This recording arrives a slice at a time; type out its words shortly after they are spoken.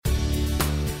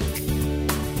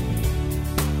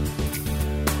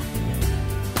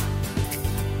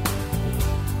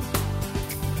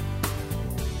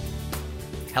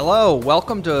Hello,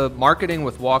 welcome to Marketing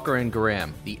with Walker and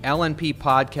Grimm, the LNP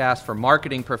podcast for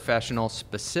marketing professionals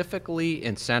specifically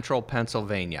in central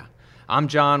Pennsylvania. I'm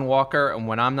John Walker, and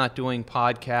when I'm not doing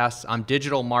podcasts, I'm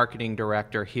Digital Marketing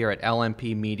Director here at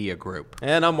LNP Media Group.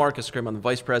 And I'm Marcus Grimm. I'm the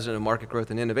Vice President of Market Growth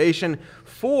and Innovation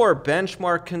for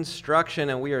Benchmark Construction,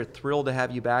 and we are thrilled to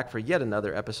have you back for yet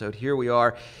another episode. Here we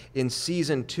are in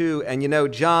Season 2, and you know,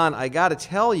 John, I got to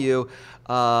tell you,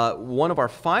 one of our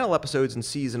final episodes in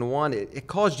Season 1, it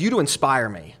caused you to inspire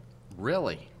me.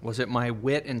 Really? Was it my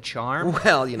wit and charm?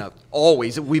 Well, you know,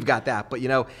 always, we've got that. But, you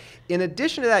know, in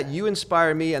addition to that, you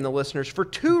inspire me and the listeners for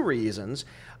two reasons.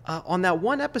 On that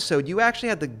one episode, you actually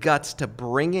had the guts to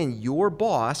bring in your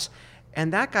boss,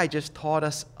 and that guy just taught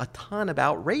us a ton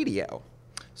about radio.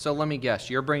 So let me guess,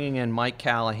 you're bringing in Mike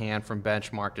Callahan from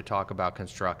Benchmark to talk about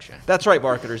construction. That's right,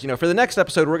 marketers. You know, for the next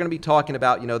episode, we're going to be talking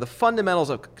about, you know, the fundamentals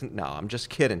of... No, I'm just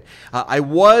kidding. I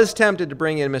was tempted to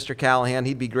bring in Mr. Callahan.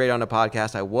 He'd be great on a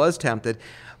podcast. I was tempted.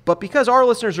 But because our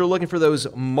listeners are looking for those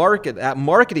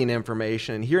marketing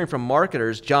information and hearing from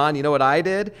marketers, John, you know what I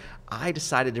did? I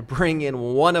decided to bring in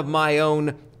one of my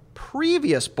own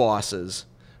previous bosses.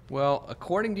 Well,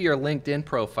 according to your LinkedIn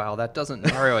profile, that doesn't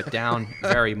narrow it down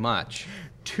very much.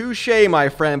 Touché, my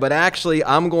friend, but actually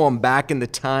I'm going back in the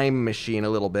time machine a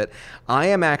little bit. I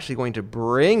am actually going to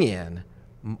bring in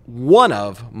one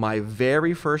of my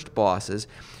very first bosses,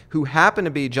 who happened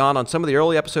to be, John, on some of the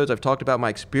early episodes I've talked about my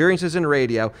experiences in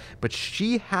radio, but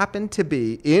she happened to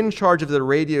be in charge of the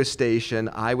radio station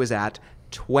I was at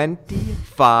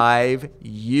 25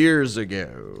 years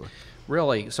ago.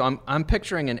 Really? So I'm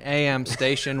picturing an AM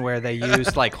station where they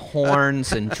used like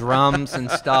horns and drums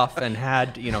and stuff and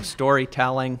had, you know,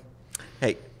 storytelling.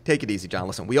 Hey, take it easy, John.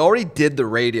 Listen, we already did the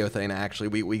radio thing, actually.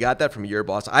 We got that from your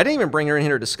boss. I didn't even bring her in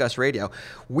here to discuss radio.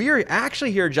 We're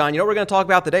actually here, John. You know what we're going to talk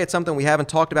about today? It's something we haven't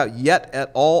talked about yet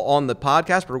at all on the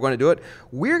podcast, but we're going to do it.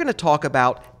 We're going to talk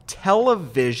about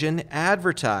television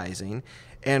advertising.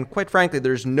 And quite frankly,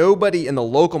 there's nobody in the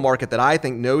local market that I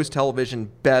think knows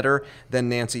television better than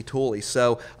Nancy Tulli.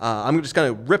 So I'm just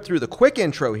going to rip through the quick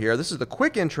intro here. This is the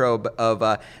quick intro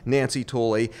of Nancy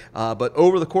Tulli. But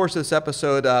over the course of this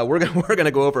episode, we're going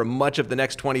to go over much of the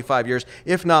next 25 years,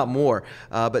 if not more.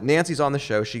 But Nancy's on the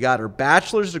show. She got her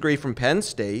bachelor's degree from Penn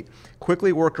State,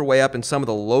 quickly worked her way up in some of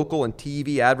the local and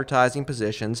TV advertising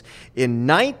positions. In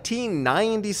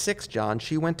 1996, John,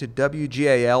 she went to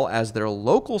WGAL as their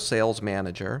local sales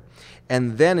manager,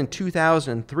 and then in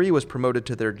 2003 was promoted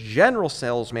to their general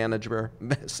sales manager.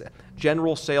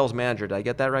 Did I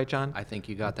get that right, John? I think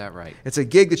you got that right. It's a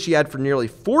gig that she had for nearly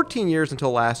 14 years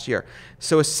until last year.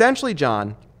 So essentially,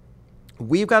 John,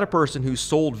 we've got a person who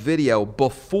sold video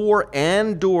before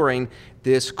and during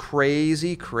this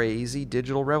crazy, crazy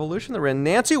digital revolution that we're in.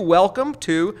 Nancy, welcome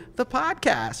to the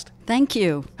podcast. Thank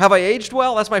you. Have I aged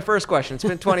well? That's my first question. It's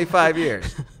been 25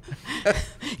 years.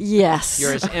 Yes.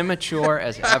 You're as immature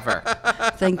as ever.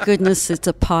 Thank goodness it's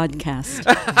a podcast.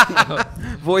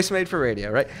 Voice made for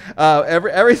radio, right?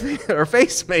 Everything, or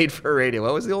face made for radio.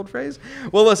 What was the old phrase?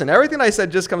 Well, listen, everything I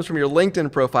said just comes from your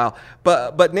LinkedIn profile.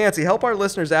 But Nancy, help our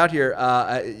listeners out here.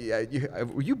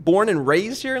 Were you born and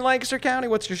raised here in Lancaster County?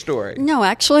 What's your story? No,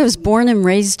 actually, I was born and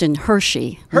raised in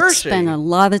Hershey. Hershey? Spent a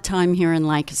lot of time here in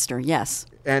Lancaster, yes.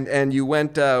 And you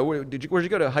went, where'd you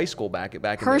go to high school back in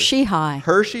Hershey High.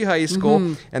 Hershey High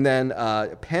School, and then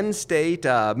Penn State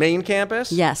main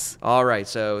campus? Yes. All right,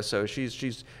 so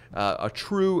she's a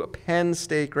true Penn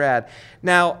State grad.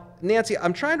 Now, Nancy,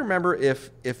 I'm trying to remember if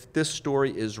this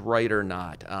story is right or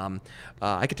not.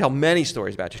 I could tell many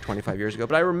stories about you 25 years ago,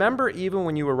 but I remember even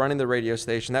when you were running the radio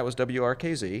station, that was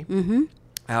WRKZ.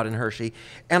 Out in Hershey.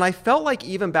 And I felt like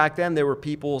even back then there were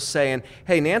people saying,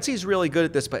 hey, Nancy's really good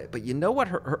at this, but you know what?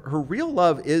 Her real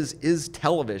love is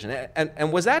television.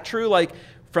 And was that true? Like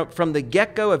from the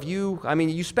get-go of you, I mean,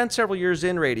 you spent several years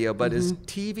in radio, but is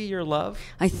TV your love?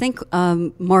 I think,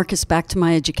 Marcus, back to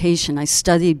my education, I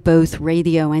studied both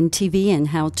radio and TV and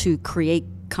how to create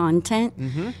content.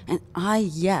 And I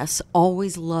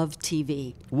always loved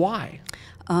TV. Why?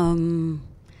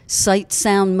 Sight,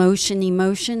 sound, motion,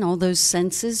 emotion, all those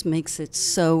senses makes it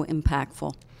so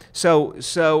impactful.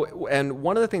 So, and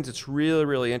one of the things that's really,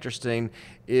 really interesting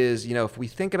is, you know, if we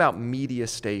think about media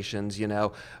stations, you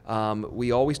know,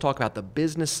 we always talk about the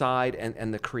business side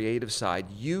and the creative side.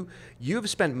 You've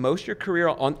spent most of your career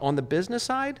on the business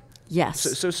side?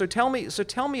 Yes. So tell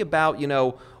me about, you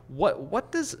know,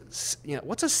 what's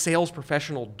a sales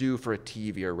professional do for a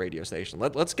TV or radio station?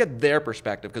 Let's get their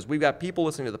perspective, because we've got people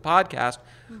listening to the podcast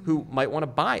who might want to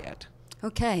buy it.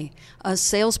 Okay. A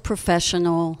sales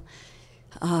professional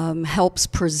helps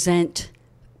present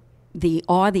the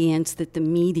audience that the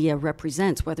media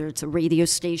represents, whether it's a radio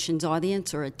station's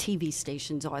audience or a TV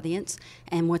station's audience,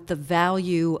 and what the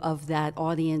value of that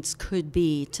audience could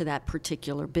be to that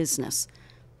particular business.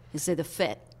 Is it a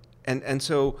fit? And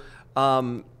so,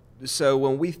 so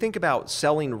when we think about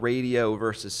selling radio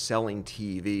versus selling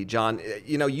TV, John,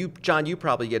 you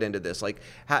probably get into this. Like,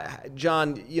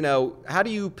 John, how do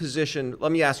you position?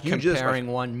 Let me ask you just comparing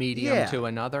one medium to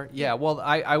another. Yeah, well,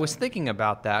 I was thinking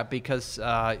about that because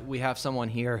we have someone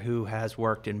here who has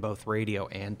worked in both radio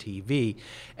and TV,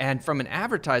 and from an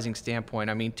advertising standpoint,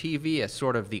 I mean, TV is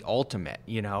sort of the ultimate.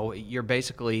 You're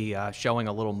basically showing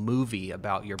a little movie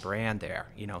about your brand there.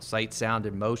 Sight, sound,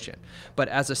 and motion. But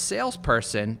as a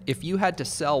salesperson, if you had to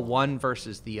sell one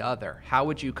versus the other, how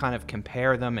would you kind of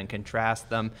compare them and contrast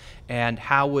them? And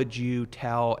how would you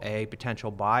tell a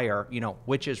potential buyer,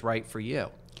 which is right for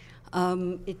you?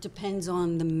 It depends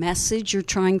on the message you're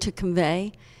trying to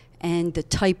convey and the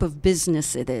type of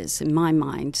business it is, in my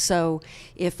mind. So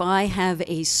if I have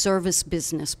a service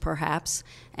business, perhaps,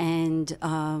 and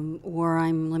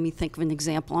let me think of an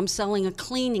example. I'm selling a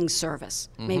cleaning service.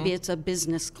 Mm-hmm. Maybe it's a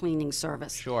business cleaning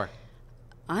service. Sure.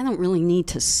 I don't really need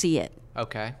to see it.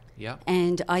 Okay, yeah.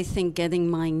 And I think getting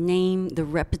my name, the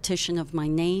repetition of my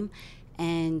name,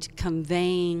 and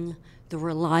conveying the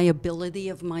reliability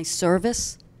of my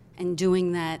service and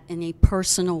doing that in a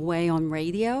personal way on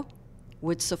radio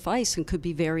would suffice and could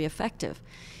be very effective.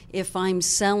 If I'm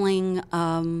selling,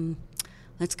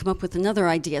 let's come up with another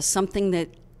idea, something that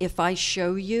if I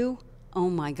show you, oh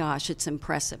my gosh, it's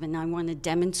impressive, and I want to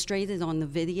demonstrate it on the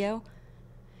video,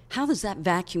 how does that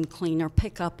vacuum cleaner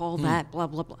pick up all that, blah,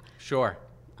 blah, blah? Sure.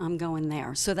 I'm going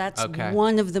there. So that's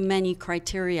one of the many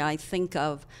criteria I think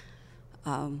of.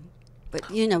 But,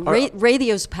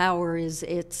 radio's power is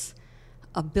its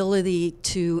ability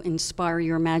to inspire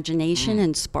your imagination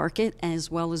and spark it, as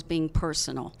well as being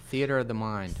personal. Theater of the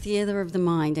mind. Theater of the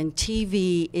mind. And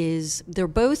TV they're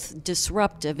both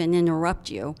disruptive and interrupt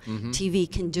you. Mm-hmm. TV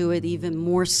can do it even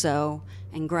more so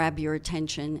and grab your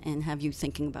attention and have you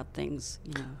thinking about things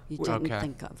you didn't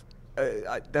think of.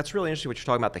 That's really interesting what you're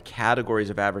talking about, the categories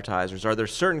of advertisers. Are there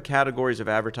certain categories of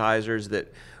advertisers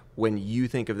that when you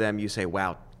think of them, you say,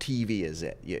 wow, TV is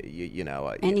it?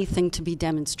 Anything to be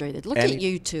demonstrated. Look at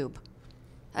YouTube.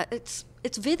 It's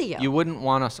video. You wouldn't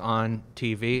want us on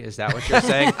TV? Is that what you're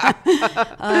saying?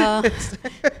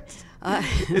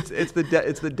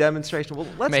 It's the demonstration. Well,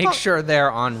 let's make sure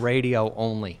they're on radio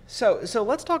only. So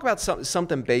let's talk about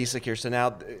something basic here. So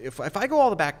now, if I go all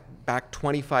the back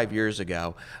 25 years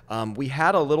ago, we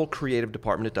had a little creative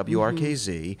department at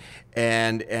WRKZ,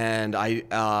 and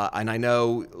I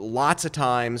know lots of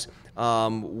times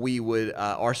we would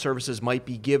our services might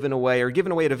be given away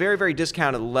at a very, very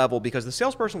discounted level because the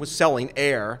salesperson was selling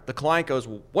air. The client goes,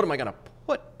 well, what am I going to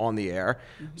put on the air?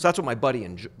 Mm-hmm. So that's what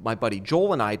my buddy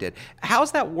Joel and I did.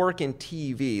 How's that work in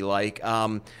TV? Like,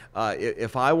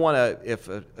 if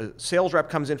a sales rep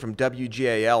comes in from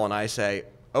WGAL and I say,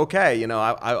 okay,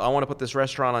 I want to put this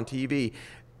restaurant on TV,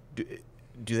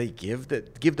 do they give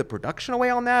the production away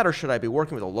on that, or should I be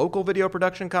working with a local video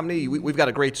production company? We've got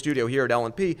a great studio here at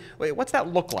L&P. Wait, what's that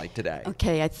look like today?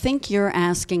 Okay, I think you're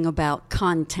asking about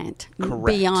content.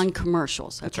 Correct. Beyond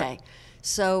commercials. That's okay, right.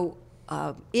 So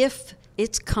if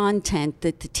it's content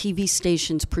that the TV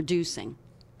station's producing,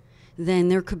 then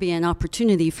there could be an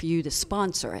opportunity for you to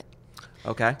sponsor it.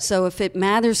 Okay. So if it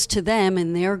matters to them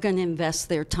and they're going to invest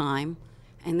their time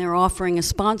and they're offering a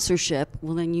sponsorship,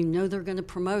 well, then they're going to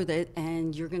promote it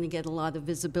and you're going to get a lot of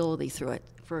visibility through it.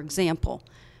 For example,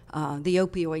 the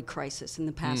opioid crisis in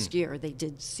the past year, they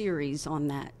did series on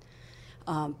that.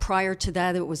 Prior to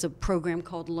that, it was a program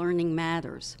called Learning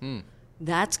Matters.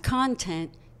 That's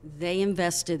content they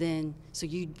invested in, so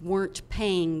you weren't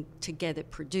paying to get it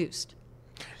produced.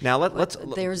 Now,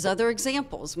 there's other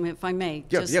examples, if I may.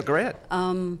 Yeah, go ahead.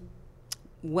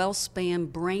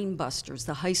 WellSpan Brain Busters,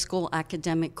 the high school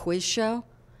academic quiz show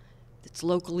that's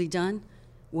locally done.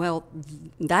 Well,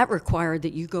 that required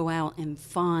that you go out and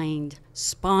find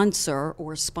sponsor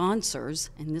or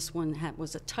sponsors, and this one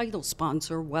was a title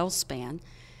sponsor, WellSpan.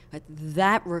 But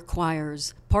that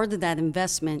requires, part of that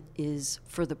investment is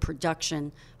for the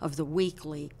production of the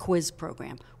weekly quiz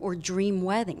program. Or Dream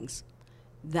Weddings.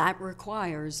 That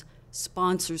requires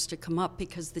sponsors to come up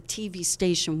because the TV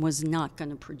station was not going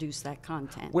to produce that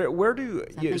content. Where do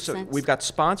you, so sense? We've got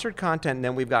sponsored content and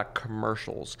then we've got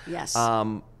commercials. Yes.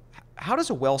 How does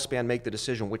a WellSpan make the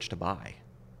decision which to buy?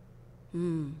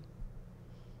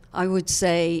 I would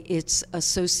say it's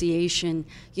association.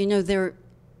 There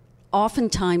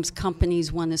oftentimes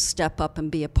companies want to step up and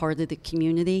be a part of the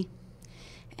community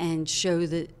and show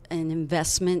that an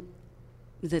investment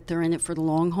that they're in it for the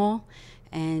long haul.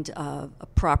 And a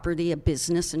property, a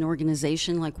business, an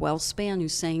organization like WellSpan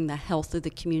who's saying the health of the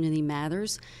community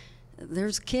matters,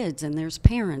 there's kids and there's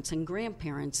parents and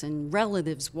grandparents and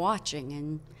relatives watching,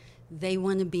 and they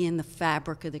want to be in the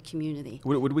fabric of the community.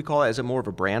 Would we call it, is it more of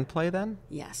a brand play then?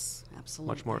 Yes,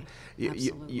 absolutely. Much more.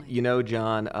 Absolutely. You know,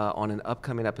 John, on an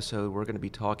upcoming episode, we're going to be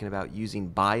talking about using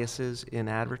biases in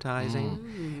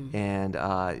advertising, and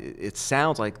it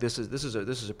sounds like this is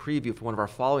a preview for one of our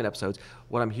following episodes.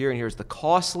 What I'm hearing here is the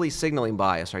costly signaling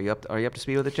bias. Are you up to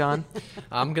speed with it, John?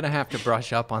 I'm going to have to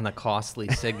brush up on the costly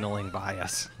signaling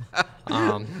bias.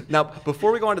 Now,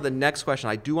 before we go on to the next question,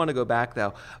 I do want to go back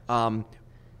though.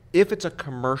 If it's a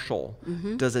commercial,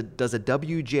 does a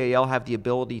WGAL have the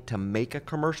ability to make a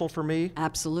commercial for me?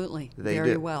 Absolutely. They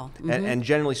Very do. well. And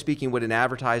generally speaking, would an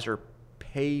advertiser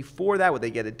pay for that? Would they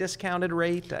get a discounted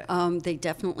rate? They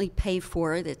definitely pay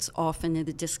for it. It's often at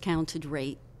a discounted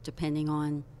rate, depending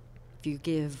on if you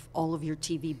give all of your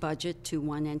TV budget to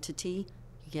one entity.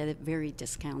 Get it very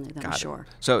discounted, I'm sure.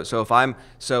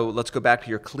 So let's go back to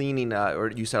your cleaning,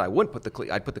 or you said I'd put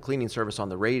the cleaning service on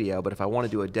the radio, but if I want to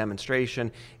do a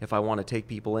demonstration, if I want to take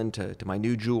people into my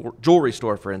new jewelry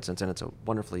store, for instance, and it's a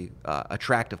wonderfully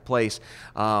attractive place,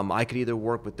 I could either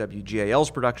work with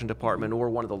WGAL's production department or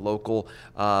one of the local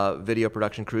video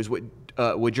production crews.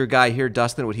 Would your guy here,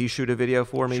 Dustin, would he shoot a video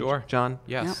for me, Sure. John?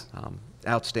 Yes. Yep.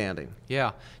 Outstanding.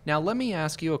 Yeah. Now, let me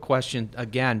ask you a question,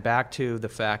 again, back to the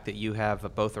fact that you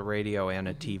have both a radio and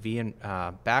a TV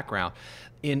background.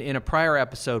 In a prior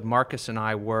episode, Marcus and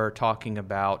I were talking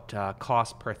about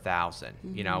cost per thousand.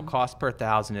 You know, cost per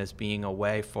thousand is being a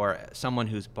way for someone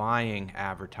who's buying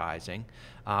advertising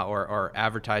or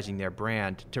advertising their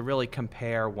brand to really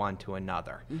compare one to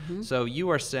another. So you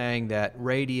are saying that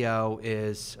radio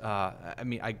is,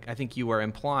 I think you were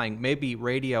implying maybe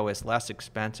radio is less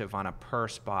expensive on a per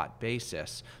spot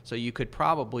basis. So you could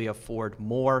probably afford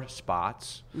more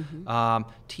spots.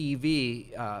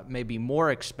 TV may be more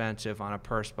expensive on a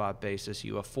per spot basis.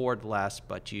 You afford less,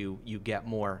 but you get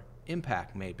more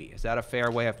impact maybe. Is that a fair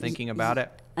way of thinking about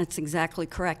it? That's exactly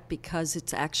correct, because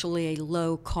it's actually a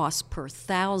low cost per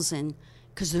thousand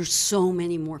because there's so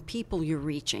many more people you're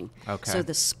reaching. Okay. So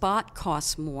the spot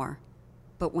costs more,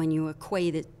 but when you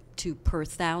equate it to per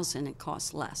thousand, it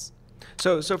costs less.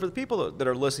 So for the people that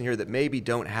are listening here that maybe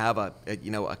don't have a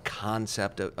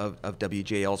concept of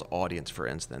WGAL's audience, for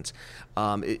instance,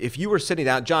 if you were sitting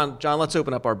down, John, let's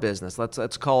open up our business.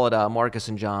 Let's call it Marcus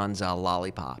and John's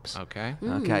Lollipops. Okay.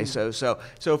 Okay. So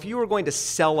if you were going to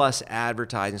sell us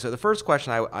advertising, so the first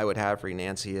question I would have for you,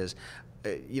 Nancy, is,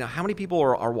 how many people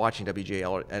are watching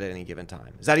WGAL at any given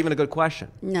time? Is that even a good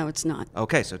question? No, it's not.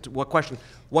 Okay. So what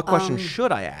question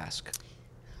should I ask?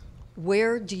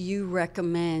 Where do you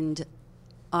recommend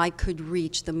I could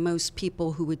reach the most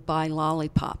people who would buy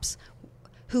lollipops?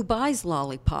 Who buys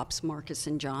lollipops, Marcus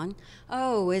and John?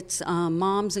 Oh, it's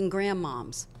moms and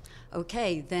grandmoms.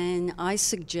 Okay, then I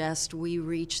suggest we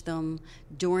reach them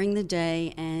during the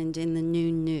day and in the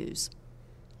noon news.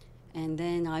 And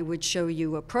then I would show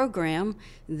you a program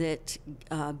that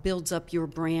builds up your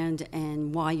brand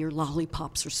and why your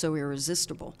lollipops are so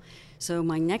irresistible. So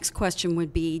my next question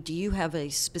would be, do you have a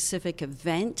specific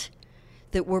event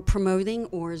that we're promoting,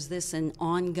 or is this an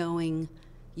ongoing,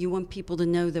 you want people to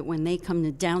know that when they come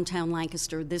to downtown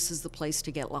Lancaster, this is the place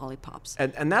to get lollipops?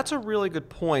 And that's a really good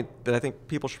point that I think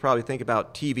people should probably think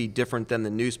about TV different than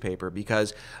the newspaper,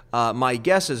 because my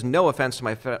guess is, no offense to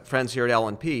my friends here at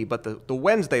LNP, but the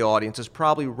Wednesday audience is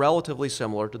probably relatively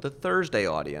similar to the Thursday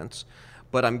audience.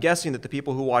 But I'm guessing that the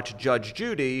people who watch Judge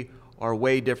Judy are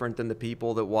way different than the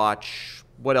people that watch,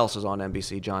 what else is on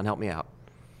NBC, John? Help me out.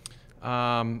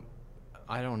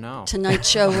 I don't know. Tonight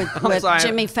Show with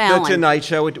Jimmy Fallon. The Tonight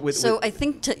Show with So I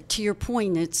think to your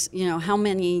point, it's, how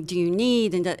many do you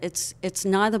need? And it's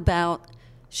not about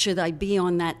should I be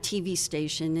on that TV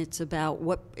station. It's about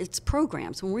it's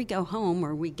programs. When we go home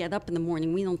or we get up in the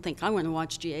morning, we don't think, I want to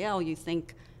watch GAL. You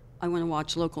think, I want to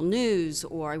watch local news,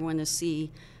 or I want to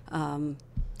see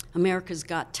America's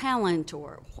Got Talent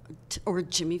or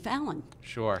Jimmy Fallon.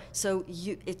 Sure. So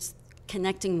it's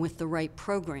connecting with the right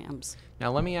programs.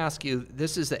 Now, let me ask you,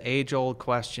 this is the age-old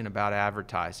question about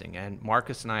advertising, and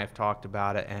Marcus and I have talked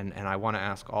about it, and I want to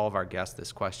ask all of our guests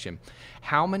this question.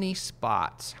 How many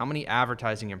spots, how many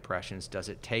advertising impressions does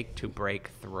it take to break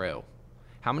through?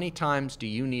 How many times do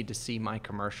you need to see my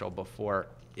commercial before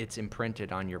it's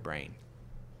imprinted on your brain?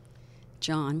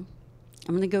 John?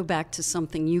 I'm going to go back to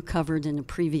something you covered in a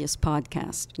previous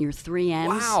podcast, your 3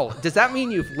 M's. Wow. Does that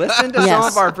mean you've listened to some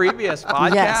of our previous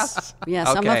podcasts? Yes,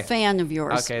 okay. I'm a fan of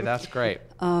yours. Okay, that's great.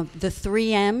 The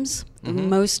 3 M's, the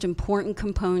most important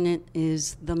component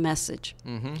is the message.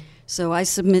 So I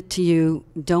submit to you,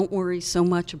 don't worry so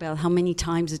much about how many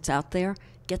times it's out there.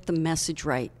 Get the message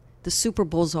right. The Super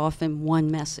Bowl's often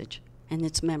one message, and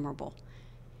it's memorable.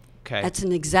 Okay. That's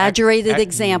an exaggerated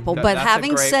example, but that's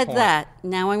having said point. that,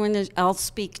 now I'll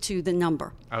speak to the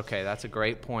number. Okay, that's a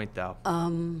great point, though.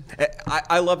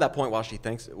 I love that point while she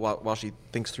thinks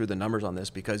through the numbers on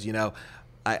this, because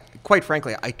quite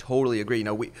frankly, I totally agree.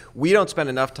 We don't spend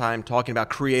enough time talking about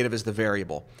creative as the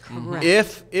variable. Correct.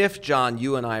 If John,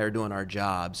 you and I are doing our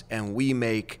jobs and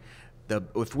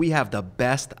if we have the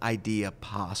best idea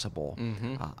possible,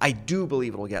 I do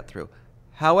believe it'll get through.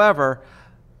 However,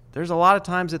 there's a lot of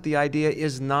times that the idea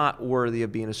is not worthy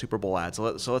of being a Super Bowl ad. So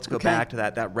let's go back to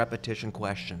that repetition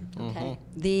question.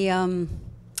 Okay.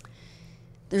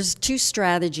 There's 2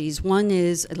 strategies. One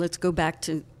is, let's go back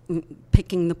to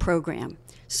picking the program.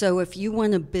 So if you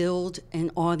want to build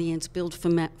an audience, build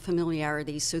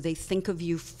familiarity so they think of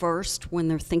you first when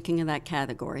they're thinking of that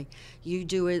category, you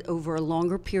do it over a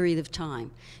longer period of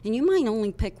time. And you might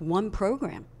only pick one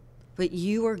program, but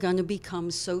you are going to become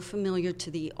so familiar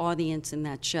to the audience in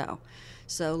that show.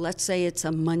 So let's say it's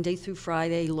a Monday through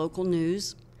Friday local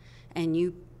news, and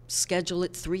you schedule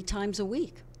it 3 times a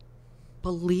week.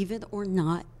 Believe it or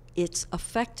not, it's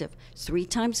effective. 3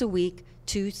 times a week,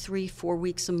 2, 3, 4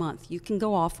 weeks a month. You can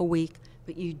go off a week,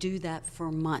 but you do that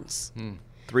for months.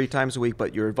 3 times a week,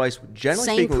 but your advice, generally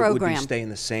Same speaking, would program. be stay in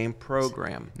the same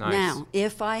program. Nice. Now,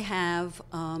 if I have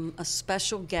a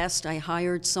special guest, I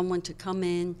hired someone to come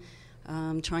in.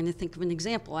 I'm trying to think of an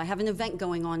example. I have an event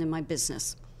going on in my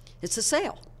business. It's a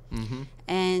sale.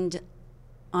 And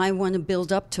I want to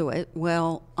build up to it.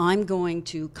 Well, I'm going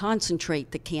to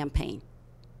concentrate the campaign.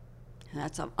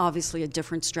 That's obviously a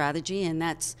different strategy, and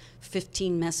that's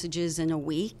 15 messages in a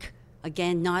week.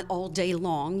 Again, not all day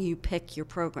long. You pick your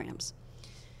programs.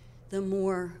 The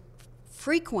more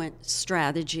frequent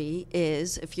strategy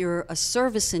is, if you're a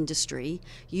service industry,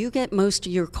 you get most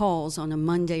of your calls on a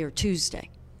Monday or Tuesday.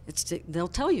 They'll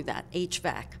tell you that,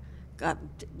 HVAC.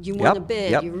 You want a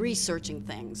bid, you're researching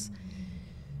things.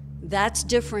 That's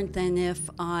different than if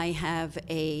I have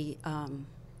a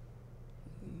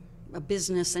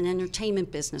business, an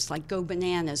entertainment business, like Go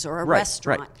Bananas or a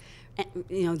restaurant. Right.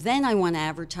 And, then I want to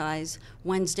advertise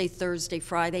Wednesday, Thursday,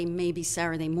 Friday, maybe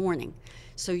Saturday morning.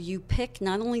 So you pick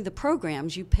not only the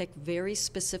programs, you pick very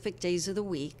specific days of the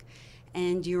week,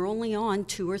 and you're only on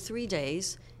 2 or 3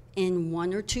 days in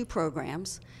 1 or 2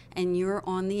 programs, and you're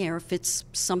on the air if it's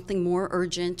something more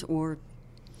urgent, or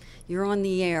you're on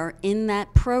the air in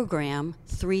that program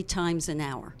 3 times an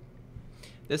hour.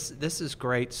 This is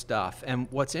great stuff. And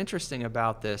what's interesting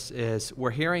about this is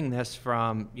we're hearing this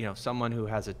from, someone who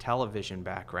has a television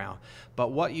background,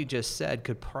 but what you just said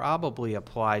could probably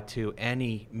apply to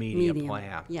any media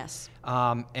plan. Yes.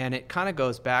 And it kind of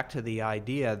goes back to the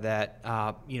idea that,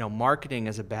 marketing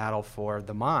is a battle for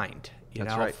the mind.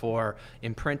 For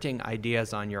imprinting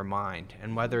ideas on your mind,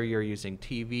 and whether you're using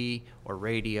TV or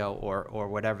radio or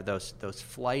whatever, those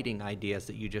flighting ideas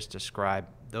that you just described,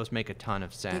 those make a ton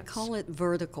of sense. They call it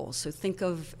vertical. So think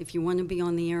of, if you want to be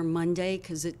on the air Monday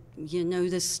because you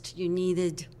noticed you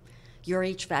needed your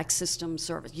HVAC system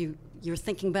service. You're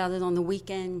thinking about it on the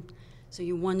weekend, so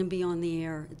you want to be on the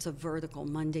air. It's a vertical,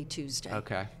 Monday, Tuesday.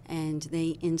 Okay. And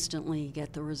they instantly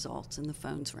get the results and the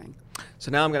phones ring.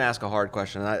 So now I'm going to ask a hard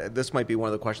question. This might be one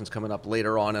of the questions coming up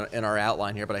later on in our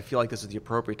outline here, but I feel like this is the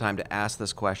appropriate time to ask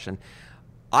this question.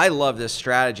 I love this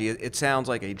strategy. It sounds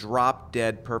like a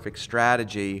drop-dead perfect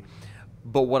strategy,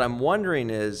 but what I'm wondering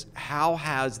is how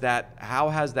has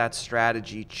that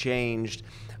strategy changed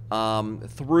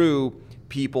through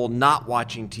people not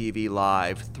watching TV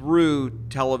live, through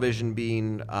television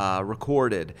being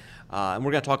recorded? And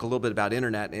we're going to talk a little bit about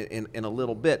internet in a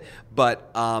little bit,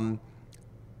 but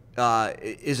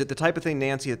is it the type of thing,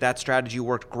 Nancy, that strategy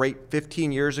worked great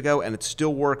 15 years ago and it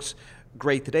still works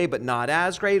great today, but not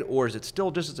as great, or is it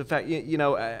still just as effective?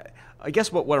 I guess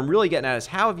what I'm really getting at is,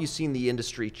 how have you seen the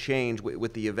industry change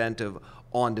with the event of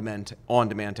on-demand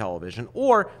television,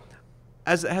 or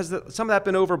has some of that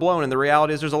been overblown, and the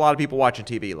reality is there's a lot of people watching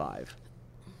TV live?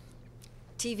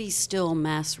 TV's still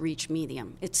mass reach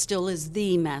medium. It still is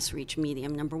the mass reach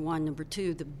medium, number one. Number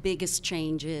two, the biggest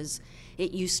change is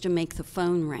it used to make the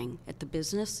phone ring at the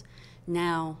business.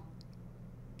 Now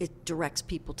it directs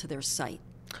people to their site.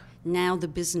 Now the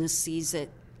business sees it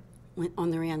on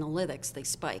their analytics. They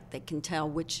spike. They can tell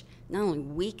which, not only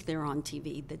week they're on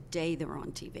TV, the day they're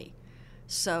on TV.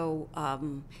 So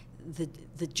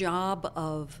the job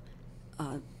of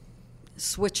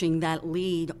switching that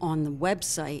lead on the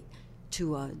website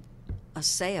to a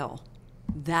sale,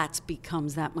 that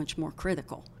becomes that much more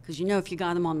critical. Because if you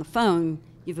got them on the phone,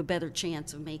 you have a better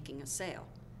chance of making a sale.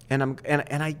 And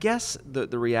I guess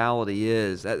the reality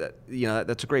is that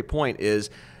that's a great point. Is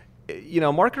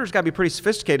marketers got to be pretty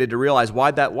sophisticated to realize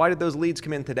why did those leads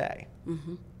come in today.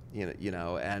 Mm-hmm.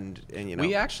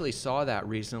 We actually saw that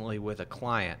recently with a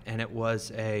client, and it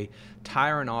was a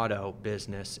tire and auto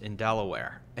business in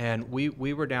Delaware. And we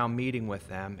were down meeting with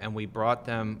them, and we brought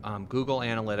them Google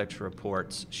Analytics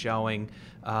reports showing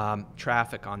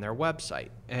traffic on their website.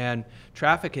 And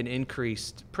traffic had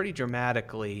increased pretty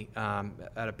dramatically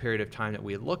at a period of time that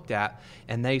we had looked at,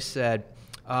 and they said,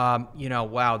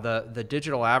 wow, the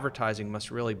digital advertising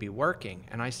must really be working.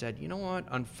 And I said, you know what?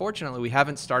 Unfortunately, we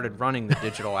haven't started running the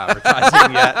digital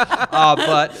advertising yet,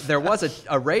 but there was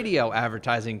a radio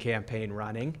advertising campaign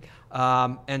running.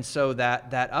 And so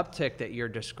that uptick that you're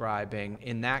describing,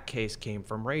 in that case, came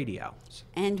from radio.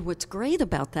 And what's great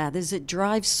about that is it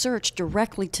drives search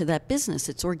directly to that business.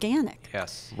 It's organic.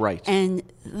 Yes. Right. And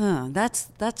that's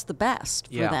the best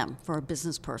for Yeah. them, for a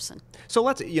business person. So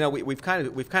let's, we've kind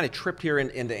of tripped here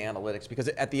into analytics, because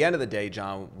at the end of the day,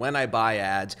 John, when I buy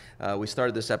ads, we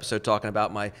started this episode talking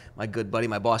about my good buddy,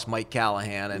 my boss, Mike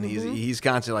Callahan, and he's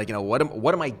constantly like,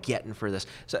 what am I getting for this?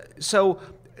 So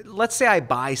let's say I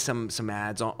buy some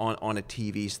ads on a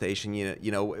TV station.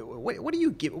 What do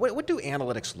you give? What do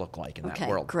analytics look like in that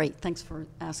world? Okay, great. Thanks for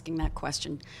asking that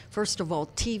question. First of all,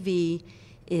 TV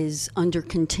is under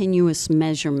continuous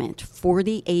measurement.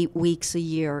 48 weeks a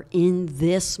year in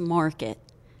this market,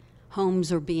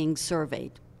 homes are being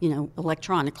surveyed,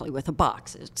 electronically with a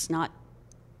box. It's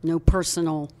no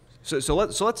personal. So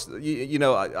let's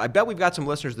I bet we've got some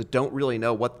listeners that don't really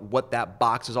know what that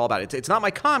box is all about. It's not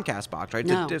my Comcast box, right?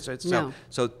 No.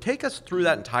 So take us through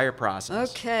that entire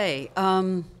process. Okay.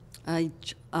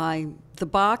 The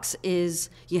box is,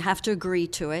 you have to agree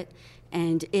to it,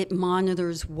 and it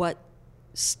monitors what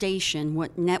station,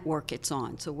 what network it's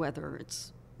on. So whether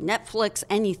it's Netflix,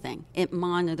 anything, it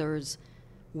monitors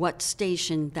what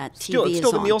station that TV is on. It's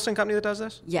still the Nielsen company that does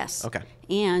this? Yes. Okay.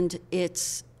 And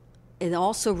it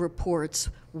also reports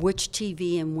which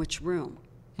TV in which room.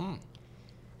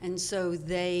 And so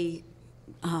they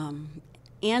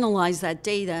analyze that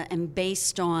data, and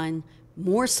based on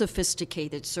more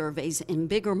sophisticated surveys in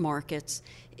bigger markets,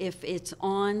 if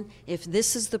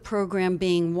this is the program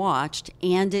being watched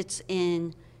and it's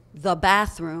in the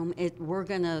bathroom, we're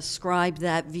going to ascribe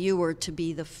that viewer to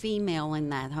be the female in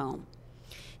that home.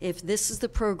 If this is the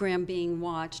program being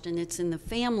watched and it's in the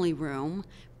family room,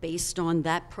 based on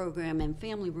that program and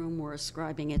family room, we're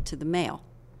ascribing it to the male.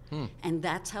 And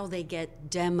that's how they get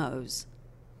demos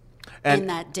in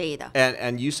that data.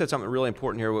 And you said something really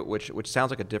important here, which sounds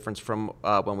like a difference from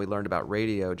when we learned about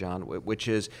radio, John, which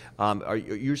is,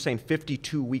 you're saying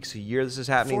 52 weeks a year this is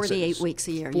happening? 48 weeks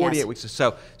a year, 48 yes. weeks.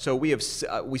 So we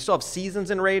still have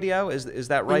seasons in radio, is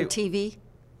that right? On TV?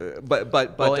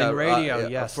 But in radio,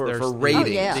 yes, for there's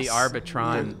ratings. the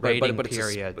Arbitron rating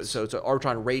period. So it's an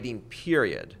Arbitron rating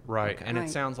period. Right, Okay. and it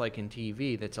sounds like in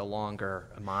TV that's a longer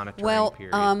monitoring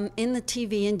period. Well, in the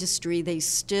TV industry, they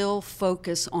still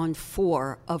focus on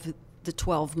 4 of the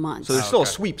 12 months. So there's still a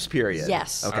sweeps period.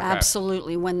 Yes, Okay.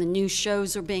 absolutely. When the new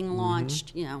shows are being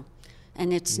launched,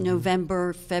 and it's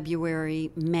November, February,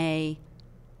 May,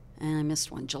 and I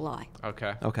missed one, July.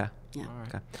 Okay. Okay. Yeah.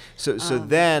 Okay. So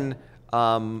then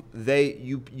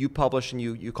you publish, and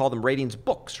you call them ratings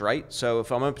books, right? So if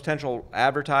I'm a potential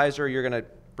advertiser, you're going to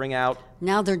bring out.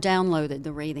 Now they're downloaded,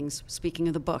 the ratings, speaking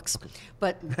of the books.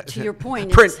 But to your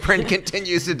point, print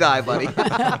continues to die, buddy.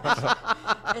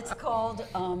 it's called,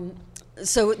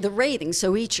 so the ratings,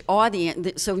 so each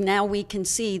audience, so now we can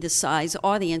see the size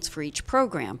audience for each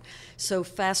program. So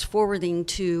fast forwarding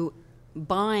to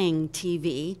buying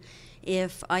TV,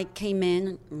 if I came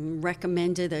in and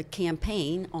recommended a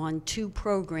campaign on 2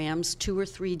 programs 2 or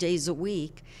 3 days a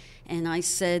week, and I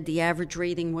said the average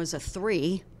rating was a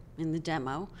 3 in the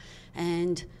demo,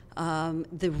 and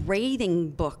the rating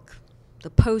book,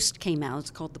 the Post came out,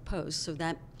 it's called the Post, so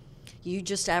that you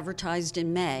just advertised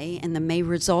in May, and the May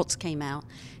results came out,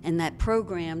 and that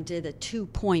program did a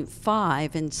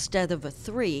 2.5 instead of a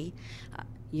 3.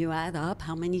 You add up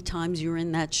how many times you're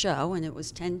in that show, and it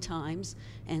was 10 times,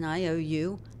 and I owe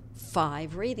you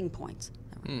 5 rating points.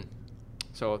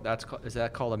 So is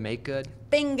that called a make good?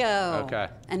 Bingo. Okay.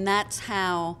 And that's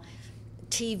how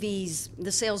the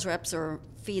sales reps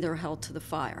feet are held to the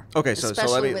fire. Okay, so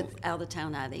especially let me, with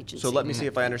out-of-town ad agencies. So let me see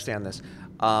if I understand this.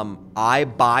 I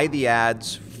buy the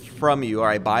ads from you, or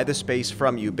I buy the space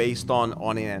from you based on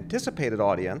an anticipated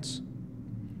audience.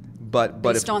 But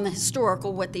based on the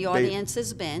historical, what the audience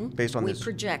has been, based on we this,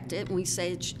 project it. And we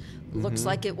say it looks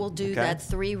like it will do that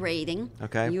 3 rating.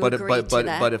 Okay, you agree to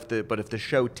that. But if the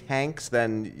show tanks,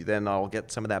 then I'll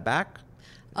get some of that back.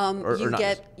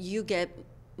 You get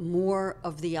more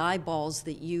of the eyeballs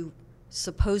that you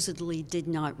supposedly did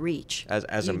not reach.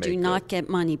 You do not get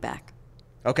money back.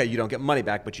 Okay, you don't get money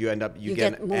back, but you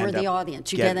get more of the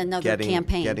audience. You get another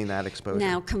campaign. Getting that exposure.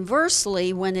 Now,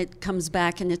 conversely, when it comes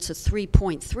back and it's a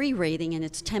 3.3 rating and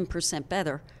it's 10%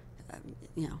 better,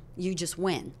 you just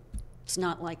win. It's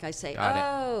not like I say,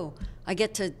 I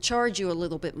get to charge you a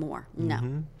little bit more. No.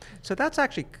 Mm-hmm. So that's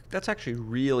actually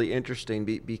really interesting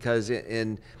because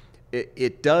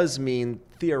it does mean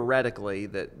theoretically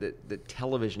that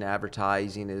television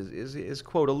advertising is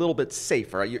quote a little bit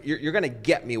safer. You're going to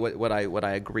get me what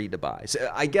I agreed to buy. So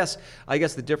I guess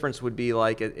the difference would be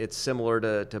like it's similar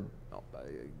to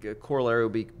a corollary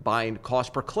would be buying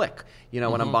cost per click.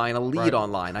 When I'm buying a lead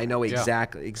online, I know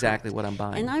exactly what I'm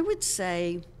buying. And I would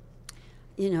say,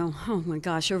 oh my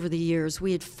gosh, over the years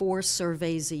we had 4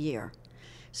 surveys a year.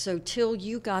 So till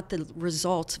you got the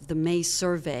results of the May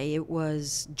survey, it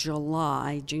was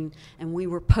July, June, and we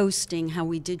were posting how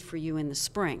we did for you in the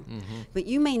spring. Mm-hmm. But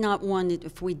you may not want it,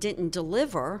 if we didn't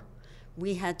deliver,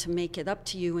 we had to make it up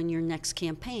to you in your next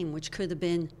campaign, which could have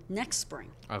been next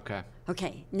spring.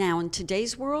 Okay, now in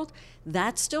today's world,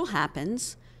 that still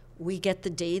happens. We get the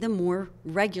data more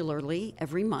regularly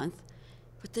every month,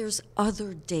 but there's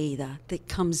other data that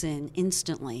comes in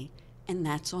instantly, and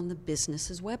that's on the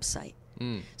business's website.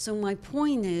 So my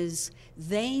point is,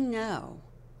 they know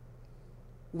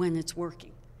when it's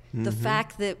working. Mm-hmm. The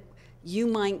fact that you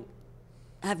might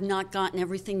have not gotten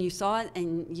everything you thought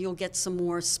and you'll get some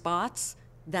more spots,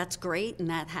 that's great, and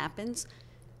that happens.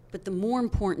 But the more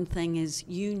important thing is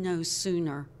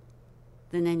sooner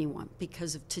than anyone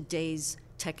because of today's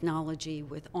technology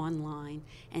with online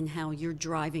and how you're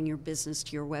driving your business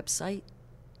to your website.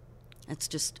 It's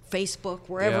just Facebook,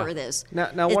 wherever it is.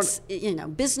 Now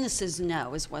businesses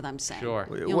know is what I'm saying. Sure.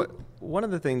 One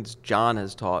of the things John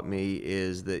has taught me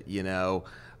is that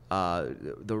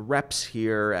the reps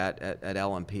here at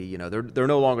LMP, they're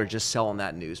no longer just selling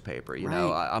that newspaper.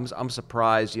 I'm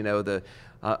surprised.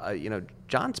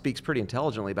 John speaks pretty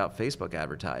intelligently about Facebook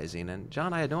advertising, and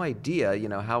John, I had no idea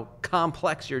how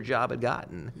complex your job had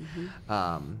gotten.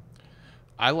 Mm-hmm.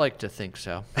 I like to think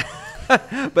so.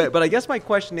 But I guess my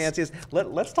question, Nancy, is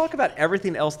let's talk about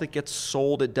everything else that gets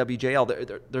sold at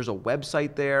WGAL. There's a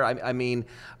website there. I mean,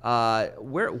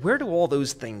 where do all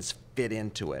those things fit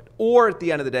into it? Or at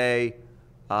the end of the day,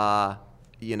 our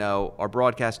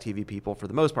broadcast TV people, for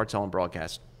the most part, selling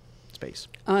broadcast space?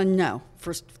 No.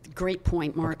 First, great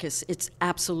point, Marcus. Okay. It's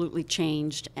absolutely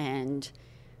changed, and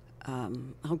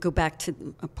I'll go back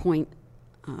to a point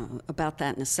about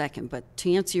that in a second. But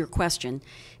to answer your question,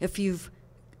 if you've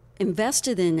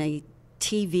invested in a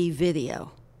TV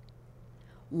video,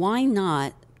 why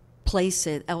not place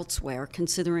it elsewhere,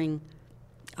 considering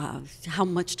how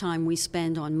much time we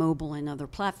spend on mobile and other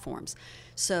platforms?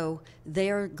 So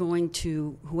they're going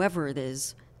to, whoever it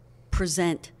is,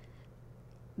 present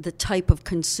the type of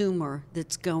consumer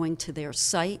that's going to their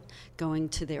site, going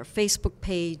to their Facebook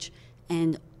page,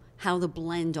 and how to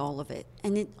blend all of it.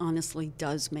 And it honestly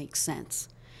does make sense.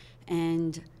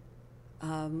 And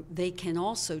they can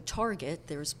also target,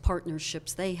 there's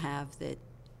partnerships they have that,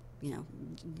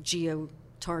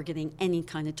 geo-targeting, any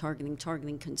kind of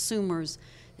targeting consumers.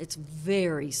 It's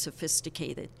very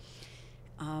sophisticated.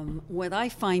 What I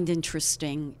find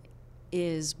interesting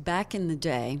is back in the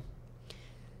day,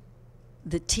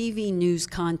 the TV news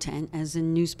content, as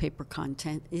in newspaper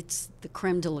content, it's the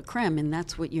creme de la creme, and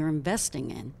that's what you're investing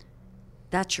in.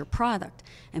 That's your product.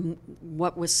 And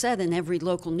what was said in every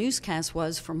local newscast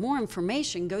was, for more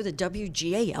information, go to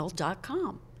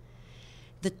WGAL.com.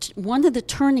 One of the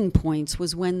turning points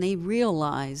was when they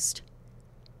realized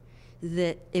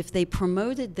that if they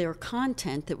promoted their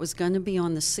content that was going to be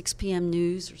on the 6 p.m.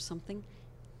 news or something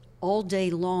all day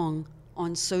long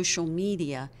on social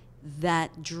media,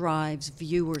 that drives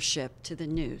viewership to the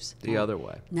news. The other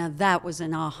way. Now, that was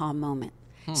an aha moment.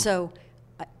 So,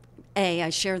 A,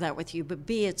 I share that with you, but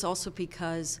B, it's also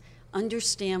because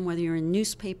understand whether you're in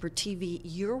newspaper, TV,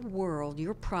 your world,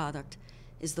 your product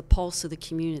is the pulse of the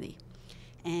community.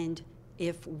 And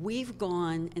if we've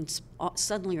gone and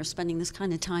suddenly are spending this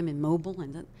kind of time in mobile,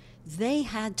 and they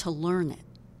had to learn it.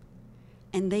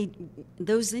 And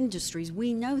those industries,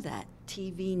 we know that,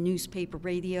 TV, newspaper,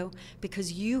 radio,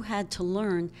 because you had to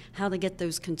learn how to get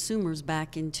those consumers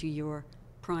back into your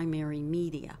primary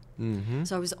media. Mm-hmm.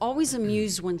 So I was always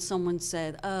amused when someone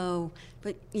said, "Oh,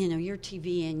 but you're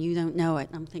TV and you don't know it."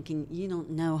 And I'm thinking, you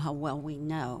don't know how well we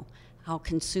know how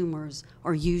consumers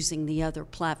are using the other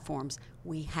platforms.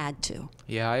 We had to.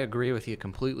 Yeah, I agree with you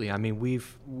completely. I mean,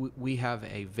 we have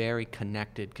a very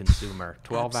connected consumer,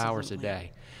 12 hours a Absolutely.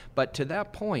 day. But to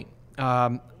that point,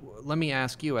 let me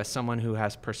ask you, as someone who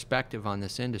has perspective on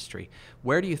this industry,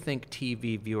 where do you think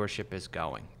TV viewership is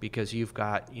going? Because you've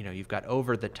got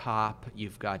over the top,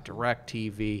 you've got direct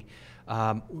TV.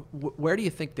 Where do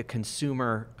you think the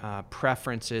consumer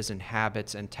preferences and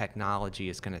habits and technology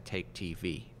is going to take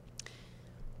TV?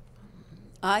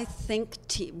 I think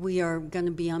we are going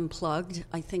to be unplugged.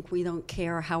 I think we don't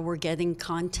care how we're getting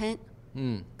content.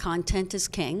 Content is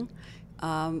king.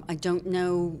 I don't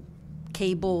know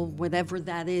cable, whatever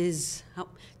that is,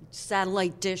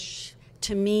 satellite dish.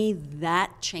 To me, that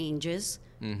changes.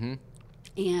 Mm-hmm.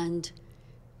 And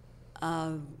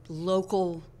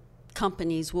local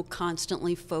companies will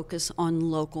constantly focus on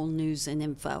local news and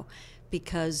info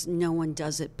because no one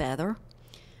does it better.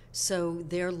 So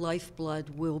their lifeblood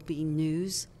will be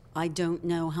news. I don't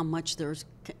know how much they're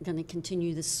going to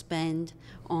continue to spend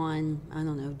on, I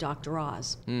don't know, Dr.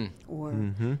 Oz or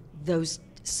those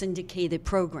syndicated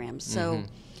programs. So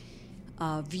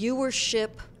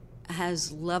viewership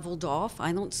has leveled off.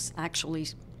 I don't actually,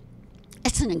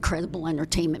 it's an incredible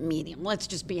entertainment medium. Let's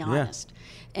just be honest.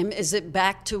 And is it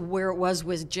back to where it was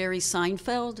with Jerry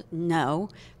Seinfeld? No,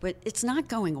 but it's not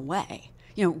going away.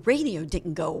 Radio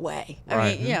didn't go away.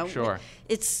 Right. I mean, Sure.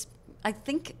 I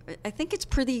think it's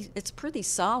pretty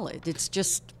solid.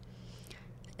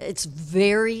 It's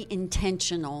very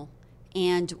intentional,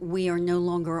 and we are no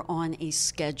longer on a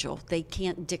schedule. They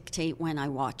can't dictate when I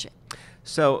watch it.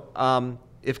 So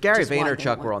if Gary Which is why they Vaynerchuk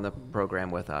want- were on the program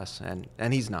with us, and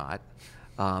he's not,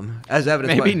 as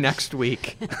evidenced Maybe by, next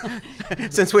week.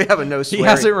 since we have a no He swearing.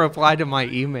 hasn't replied to my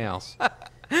emails.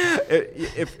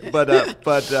 If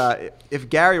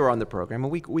Gary were on the program,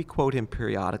 and we quote him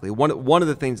periodically, one of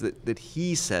the things that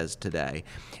he says today,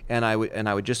 and I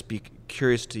would just be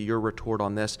curious to your retort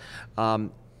on this.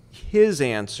 His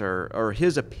answer or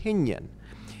his opinion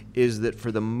is that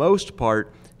for the most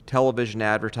part, television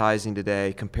advertising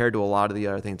today, compared to a lot of the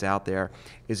other things out there,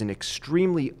 is an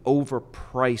extremely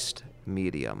overpriced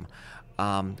medium.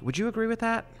 Would you agree with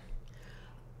that?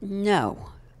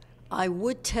 No. I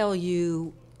would tell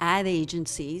you ad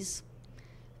agencies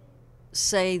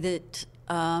say that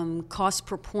cost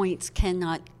per points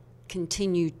cannot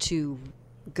continue to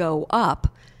go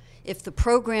up. If the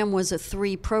program was a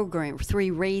 3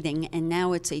 rating, and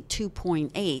now it's a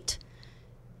 2.8,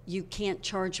 you can't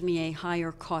charge me a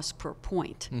higher cost per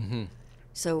point. Mm-hmm.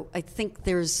 So I think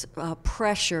there's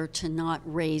pressure to not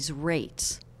raise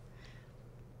rates.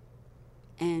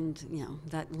 And,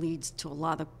 that leads to a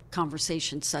lot of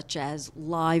conversations such as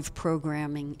live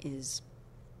programming is,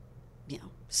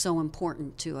 so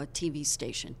important to a TV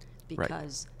station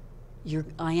because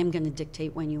I am going to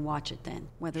dictate when you watch it then,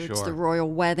 whether it's Sure. the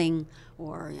royal wedding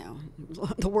or,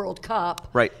 the World Cup.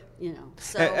 Right.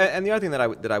 So And the other thing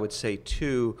that I would say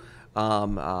too,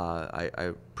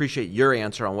 I appreciate your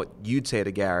answer on what you'd say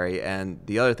to Gary, and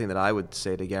the other thing that I would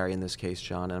say to Gary in this case,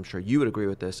 John, and I'm sure you would agree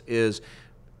with this, is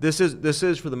this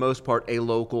is for the most part a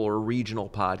local or regional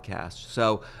podcast.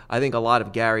 So I think a lot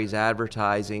of Gary's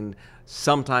advertising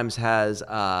sometimes has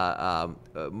a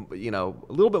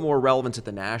little bit more relevance at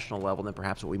the national level than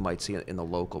perhaps what we might see in the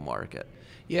local market.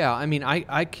 Yeah, I mean,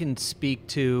 I can speak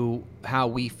to how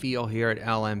we feel here at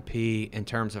LMP in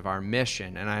terms of our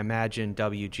mission, and I imagine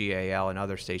WGAL and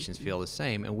other stations feel the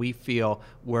same. And we feel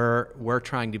we're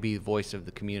trying to be the voice of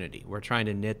the community. We're trying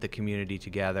to knit the community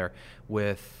together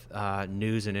with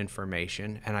news and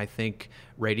information. And I think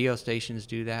radio stations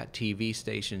do that, TV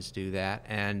stations do that,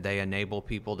 and they enable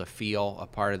people to feel a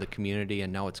part of the community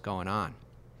and know what's going on.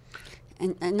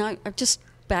 And I just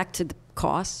back to the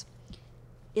costs.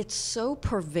 It's so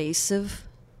pervasive,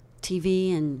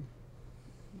 TV and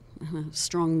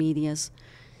strong medias.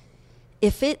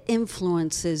 If it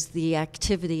influences the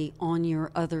activity on your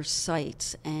other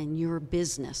sites and your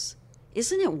business,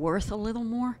 isn't it worth a little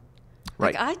more?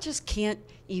 Right. Like I just can't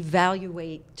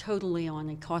evaluate totally on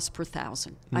a cost per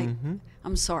thousand.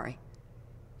 I'm sorry.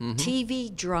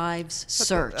 TV drives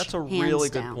search. That's a hands really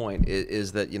down. good point.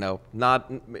 Is that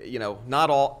not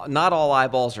all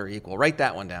eyeballs are equal. Write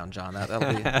that one down, John. That'll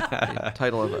be the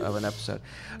title of an episode.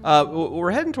 We're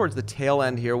heading towards the tail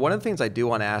end here. One of the things I do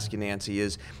want to ask you, Nancy,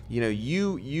 is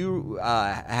you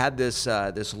had this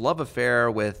love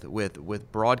affair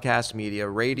with broadcast media,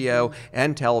 radio,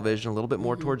 and television. A little bit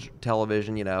more towards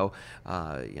television.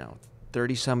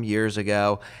 30-some years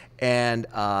ago. And,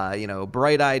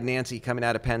 bright-eyed Nancy coming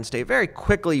out of Penn State very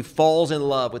quickly falls in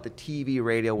love with the TV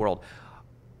radio world.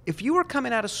 If you were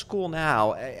coming out of school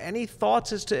now, any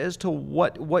thoughts as to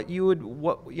what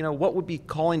would be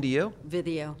calling to you?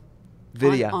 Video.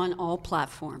 Video. On all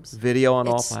platforms. Video on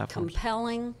all It's platforms.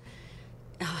 compelling.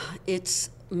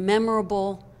 It's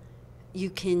memorable.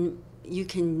 You can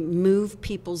move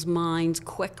people's minds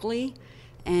quickly,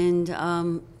 and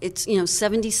it's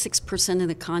 76% of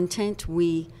the content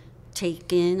we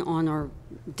take in on our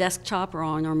desktop or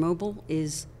on our mobile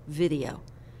is video.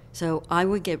 So I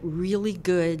would get really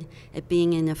good at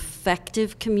being an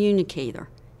effective communicator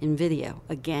in video.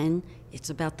 Again, it's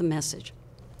about the message.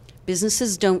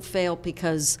 Businesses don't fail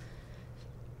because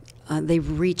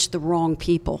they've reached the wrong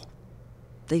people.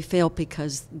 They fail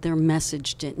because their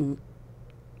message didn't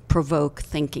provoke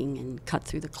thinking and cut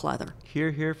through the clutter.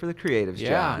 Here for the creatives, Yeah,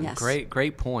 John. Yes.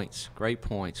 great points. Great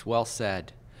points. Well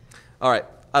said. All right.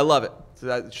 I love it.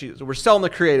 So we're selling the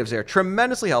creatives there.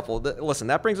 Tremendously helpful. Listen,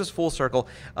 that brings us full circle.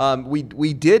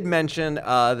 We did mention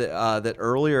that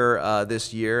earlier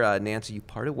this year, Nancy, you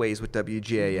parted ways with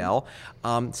WGAL.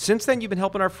 Since then, you've been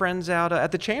helping our friends out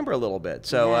at the Chamber a little bit.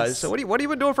 So, Yes. so what have you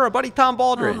been doing for our buddy Tom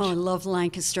Baldridge? Oh, I love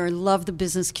Lancaster. I love the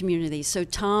business community. So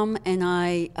Tom and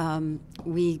I,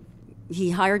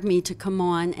 he hired me to come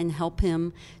on and help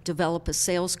him develop a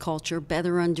sales culture,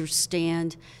 better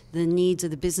understand the needs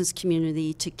of the business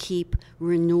community to keep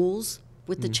renewals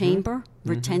with the chamber,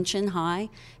 retention high,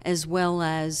 as well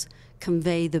as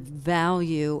convey the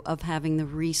value of having the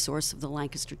resource of the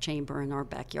Lancaster Chamber in our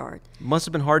backyard. Must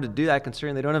have been hard to do that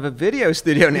considering they don't have a video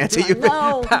studio, Nancy. You've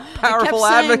No, been a powerful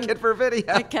advocate for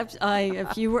video.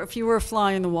 If you were a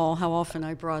fly on the wall, how often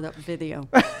I brought up video.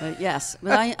 But yes,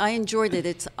 but I enjoyed it.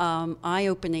 It's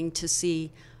eye-opening to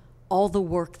see all the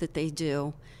work that they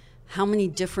do, how many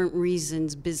different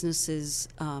reasons businesses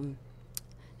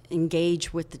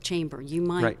engage with the chamber. You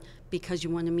might, Right. because you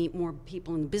want to meet more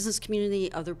people in the business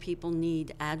community, other people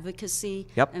need advocacy.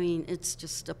 Yep. I mean, it's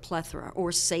just a plethora.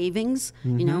 Or savings,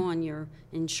 on your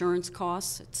insurance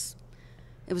costs.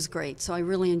 It was great. So I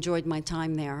really enjoyed my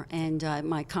time there. And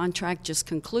my contract just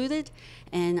concluded,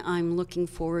 and I'm looking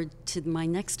forward to my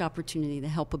next opportunity to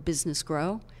help a business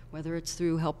grow, whether it's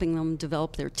through helping them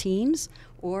develop their teams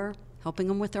or helping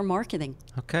them with their marketing.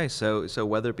 Okay, so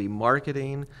whether it be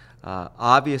marketing,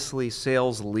 obviously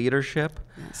sales leadership,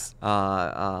 Yes.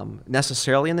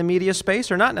 Necessarily in the media space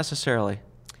or not necessarily?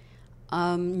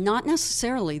 Not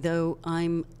necessarily, though.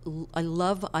 I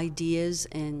love ideas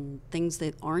and things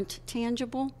that aren't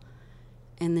tangible,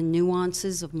 and the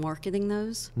nuances of marketing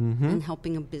those and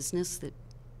helping a business that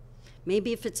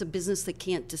maybe if it's a business that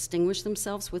can't distinguish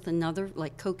themselves with another,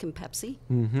 like Coke and Pepsi.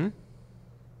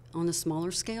 On a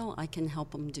smaller scale, I can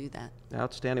help them do that.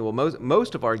 Outstanding. Well,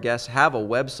 most of our guests have a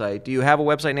website. Do you have a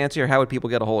website, Nancy, or how would people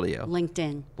get a hold of you?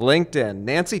 LinkedIn. LinkedIn.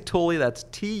 Nancy Tulli, that's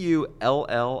Tulli.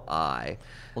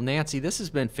 Well, Nancy, this has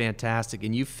been fantastic,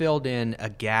 and you filled in a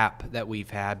gap that we've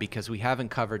had because we haven't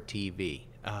covered TV.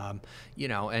 And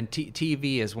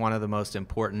TV is one of the most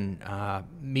important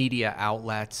media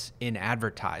outlets in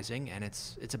advertising, and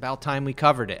it's about time we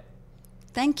covered it.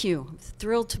 Thank you.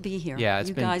 Thrilled to be here. Yeah,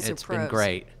 you guys are it's pros. been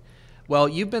great. Well,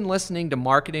 you've been listening to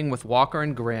Marketing with Walker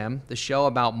and Grimm, the show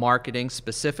about marketing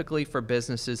specifically for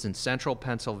businesses in central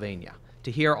Pennsylvania.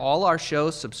 To hear all our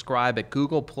shows, subscribe at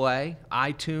Google Play,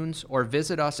 iTunes, or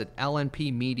visit us at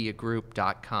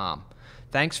lnpmediagroup.com.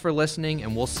 Thanks for listening,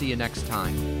 and we'll see you next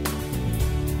time.